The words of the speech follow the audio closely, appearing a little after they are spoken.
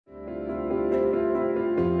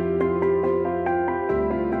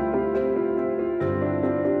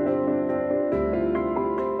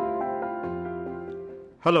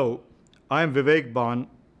Hello, I am Vivek Ban,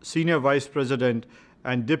 Senior Vice President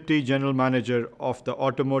and Deputy General Manager of the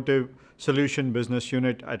Automotive Solution Business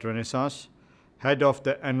Unit at Renesas, Head of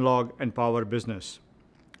the Analog and Power Business.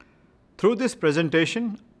 Through this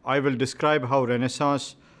presentation, I will describe how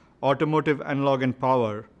Renesas Automotive Analog and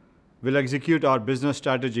Power will execute our business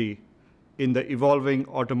strategy in the evolving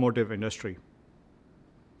automotive industry.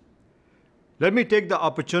 Let me take the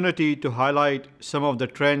opportunity to highlight some of the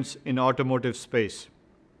trends in automotive space.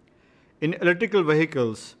 In electrical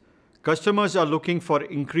vehicles, customers are looking for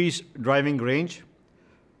increased driving range,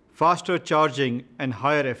 faster charging, and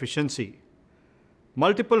higher efficiency.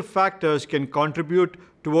 Multiple factors can contribute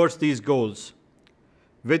towards these goals,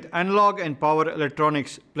 with analog and power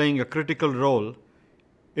electronics playing a critical role,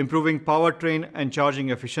 improving powertrain and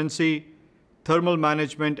charging efficiency, thermal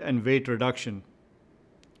management, and weight reduction.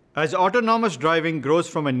 As autonomous driving grows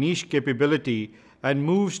from a niche capability and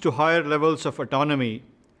moves to higher levels of autonomy,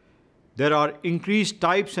 there are increased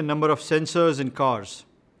types and number of sensors in cars.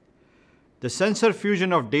 The sensor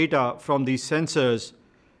fusion of data from these sensors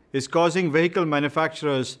is causing vehicle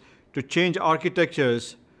manufacturers to change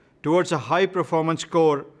architectures towards a high-performance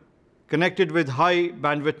core connected with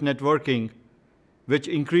high-bandwidth networking, which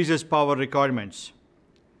increases power requirements.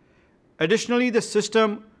 Additionally, the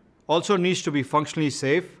system also needs to be functionally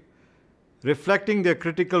safe, reflecting their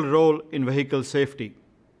critical role in vehicle safety.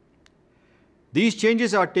 These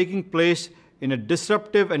changes are taking place in a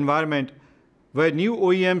disruptive environment where new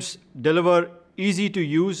OEMs deliver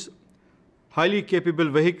easy-to-use, highly capable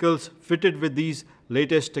vehicles fitted with these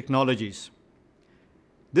latest technologies.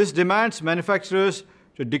 This demands manufacturers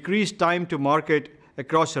to decrease time to market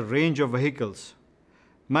across a range of vehicles.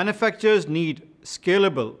 Manufacturers need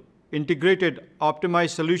scalable, integrated,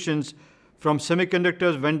 optimized solutions from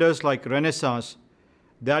semiconductor vendors like Renesas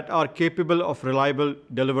that are capable of reliable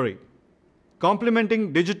delivery.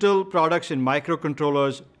 Complementing digital products in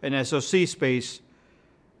microcontrollers and SoC space,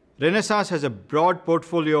 Renesas has a broad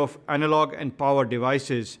portfolio of analog and power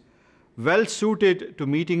devices well suited to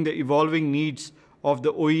meeting the evolving needs of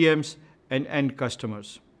the OEMs and end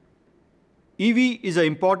customers. EV is an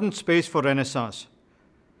important space for Renesas.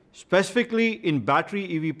 Specifically in battery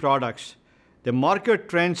EV products, the market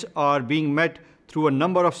trends are being met through a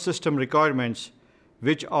number of system requirements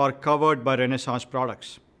which are covered by Renesas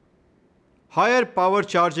products. Higher power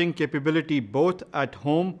charging capability both at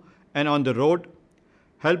home and on the road,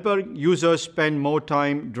 helping users spend more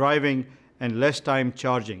time driving and less time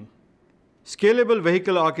charging. Scalable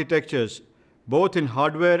vehicle architectures, both in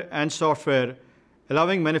hardware and software,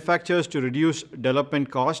 allowing manufacturers to reduce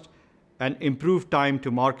development cost and improve time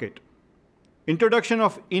to market. Introduction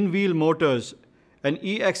of in-wheel motors and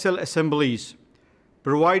e-axle assemblies,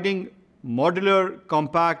 providing modular,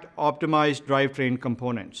 compact, optimized drivetrain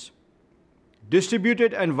components.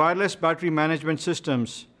 Distributed and wireless battery management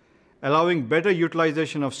systems, allowing better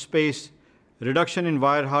utilization of space, reduction in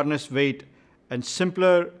wire harness weight, and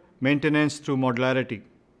simpler maintenance through modularity.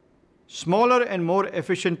 Smaller and more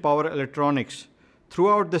efficient power electronics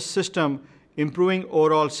throughout the system, improving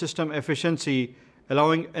overall system efficiency,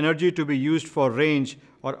 allowing energy to be used for range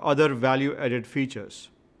or other value-added features.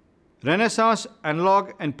 Renesas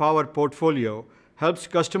analog and power portfolio helps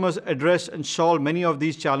customers address and solve many of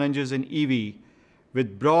these challenges in EV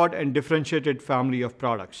with broad and differentiated family of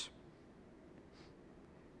products.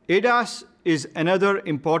 ADAS is another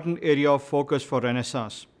important area of focus for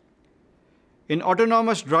Renesas. In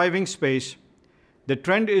autonomous driving space, the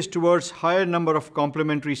trend is towards higher number of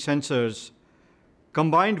complementary sensors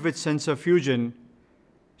combined with sensor fusion,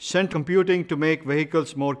 sensor computing to make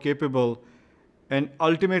vehicles more capable and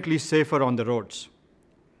ultimately safer on the roads.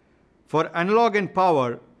 For analog and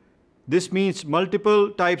power, this means multiple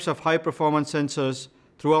types of high-performance sensors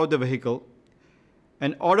throughout the vehicle,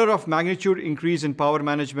 an order of magnitude increase in power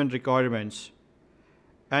management requirements,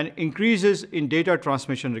 and increases in data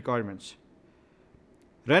transmission requirements.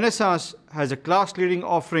 Renesas has a class-leading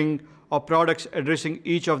offering of products addressing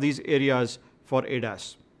each of these areas for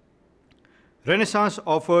ADAS. Renesas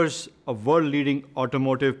offers a world-leading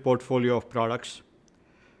automotive portfolio of products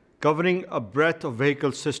covering a breadth of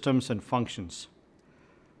vehicle systems and functions.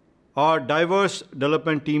 Our diverse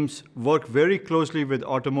development teams work very closely with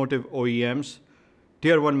automotive OEMs,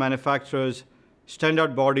 Tier 1 manufacturers,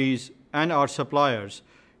 standard bodies, and our suppliers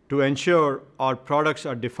to ensure our products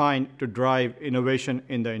are defined to drive innovation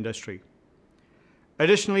in the industry.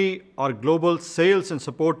 Additionally, our global sales and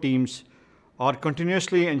support teams are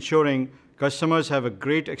continuously ensuring customers have a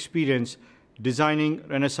great experience designing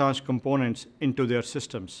Renesas components into their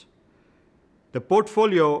systems. The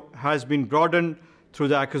portfolio has been broadened through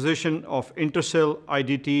the acquisition of Intersil,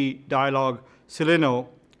 IDT, Dialog, Celeno,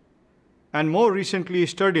 and more recently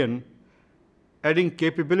Sturdian, adding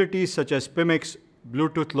capabilities such as PIMX,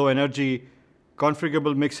 Bluetooth Low Energy,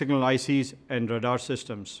 configurable mixed signal ICs, and radar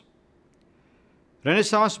systems.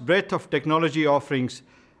 Renesas' breadth of technology offerings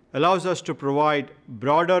allows us to provide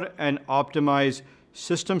broader and optimized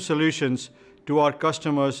system solutions to our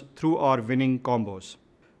customers through our winning combos.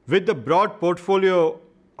 With the broad portfolio,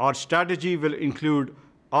 our strategy will include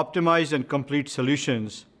optimized and complete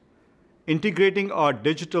solutions, integrating our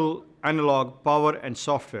digital, analog, power, and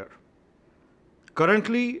software.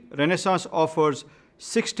 Currently, Renesas offers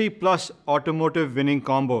 60+ automotive winning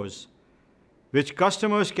combos, which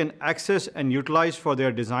customers can access and utilize for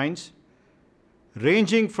their designs,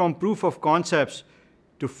 ranging from proof of concepts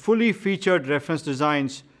to fully featured reference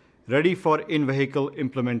designs ready for in-vehicle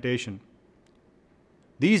implementation.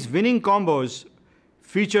 These winning combos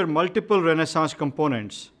feature multiple Renesas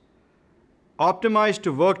components, optimized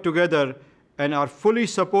to work together, and are fully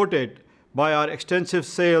supported by our extensive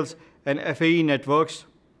sales and FAE networks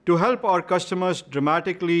to help our customers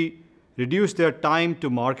dramatically reduce their time to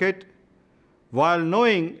market while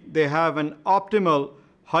knowing they have an optimal,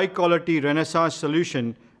 high-quality Renesas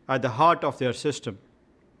solution at the heart of their system.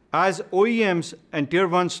 As OEMs and Tier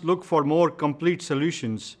 1s look for more complete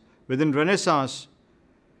solutions within Renesas,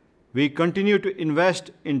 we continue to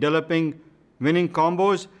invest in developing winning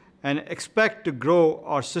combos and expect to grow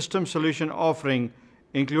our system solution offering,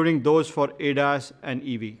 including those for ADAS and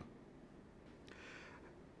EV.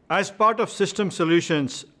 As part of system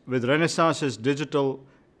solutions with Renesas' digital,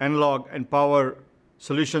 analog, and power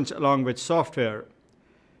solutions along with software,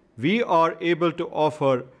 we are able to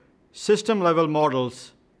offer system-level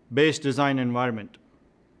models-based design environment.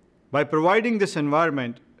 By providing this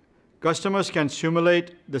environment, customers can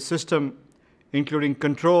simulate the system, including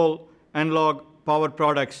control, analog, power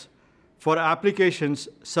products, for applications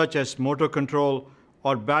such as motor control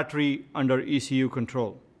or battery under ECU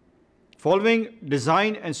control. Following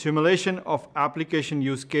design and simulation of application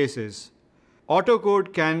use cases,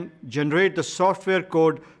 AutoCode can generate the software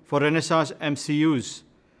code for Renesas MCUs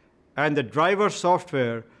and the driver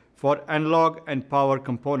software for analog and power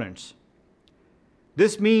components.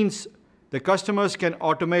 This means the customers can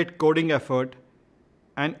automate coding effort,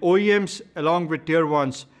 and OEMs, along with Tier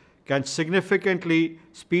 1s, can significantly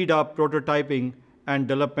speed up prototyping and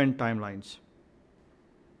development timelines.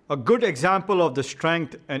 A good example of the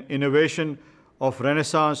strength and innovation of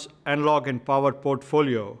Renesas' analog and power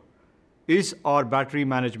portfolio is our battery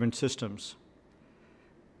management systems.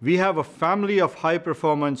 We have a family of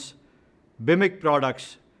high-performance BIMIC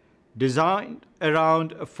products designed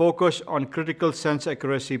around a focus on critical sense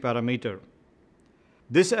accuracy parameter.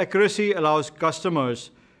 This accuracy allows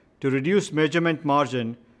customers to reduce measurement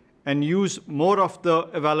margin and use more of the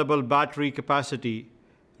available battery capacity,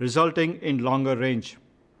 resulting in longer range.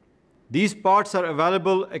 These parts are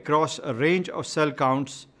available across a range of cell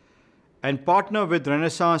counts and partner with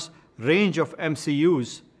Renesas' range of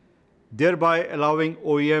MCUs, thereby allowing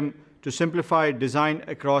OEM to simplify design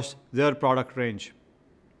across their product range.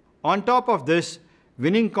 On top of this,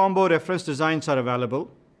 winning combo reference designs are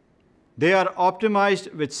available. They are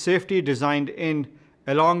optimized with safety designed in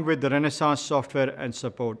along with the Renesas software and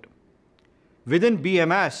support. Within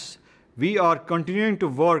BMS, we are continuing to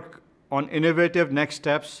work on innovative next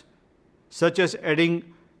steps, such as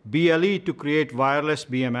adding BLE to create wireless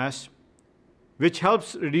BMS, which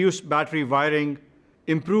helps reduce battery wiring,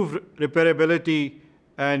 improve repairability,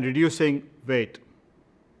 and reducing weight.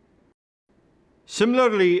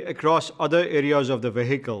 Similarly, across other areas of the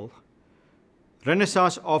vehicle,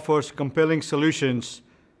 Renesas offers compelling solutions,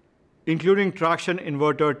 including traction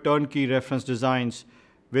inverter turnkey reference designs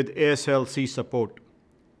with ASLC support.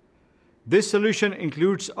 This solution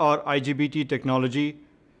includes our IGBT technology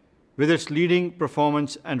with its leading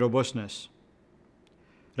performance and robustness.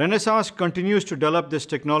 Renesas continues to develop this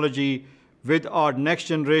technology with our next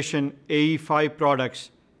generation AE5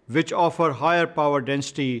 products, which offer higher power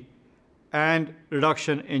density and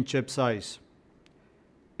reduction in chip size.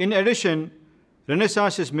 In addition,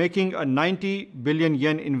 Renesas is making a 90 billion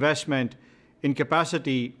yen investment in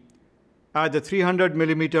capacity at the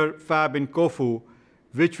 300mm fab in Kofu,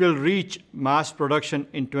 which will reach mass production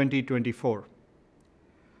in 2024.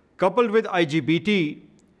 Coupled with IGBT,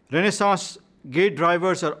 Renesas gate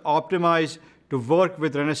drivers are optimized to work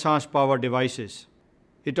with Renesas power devices.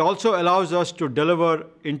 It also allows us to deliver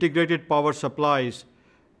integrated power supplies,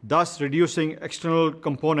 thus reducing external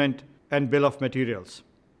component and bill of materials.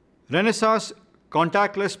 Renesas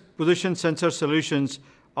contactless position sensor solutions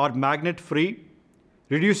are magnet-free,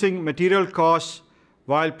 reducing material costs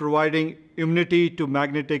while providing immunity to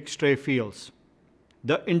magnetic stray fields.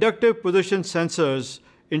 The inductive position sensors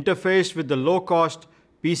interface with the low-cost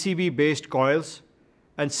PCB-based coils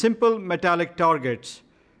and simple metallic targets,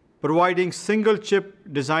 providing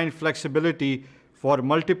single-chip design flexibility for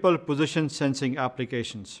multiple position sensing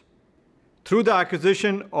applications. Through the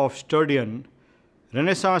acquisition of Sturdian,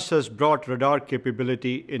 Renesas has brought radar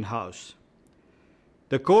capability in-house.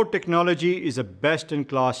 The core technology is a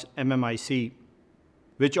best-in-class MMIC,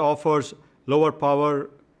 which offers lower power,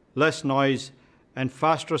 less noise, and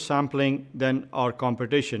faster sampling than our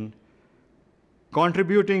competition,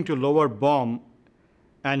 contributing to lower BOM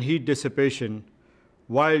and heat dissipation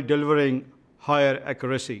while delivering higher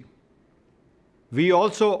accuracy. We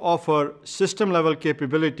also offer system-level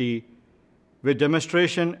capability with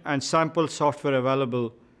demonstration and sample software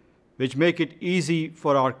available, which make it easy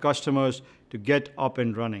for our customers to get up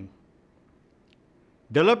and running.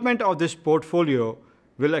 Development of this portfolio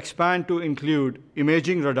will expand to include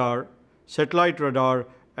imaging radar, satellite radar,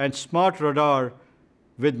 and smart radar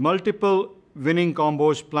with multiple winning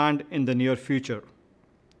combos planned in the near future.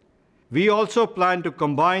 We also plan to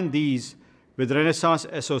combine these with Renesas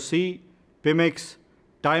SoC, PIMIX,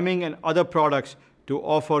 timing, and other products to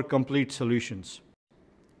offer complete solutions.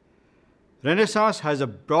 Renesas has a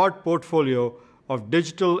broad portfolio of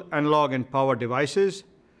digital, analog, and power devices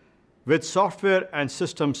with software and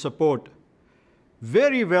system support,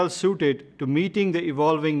 very well suited to meeting the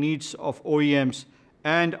evolving needs of OEMs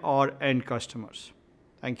and our end customers.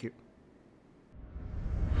 Thank you.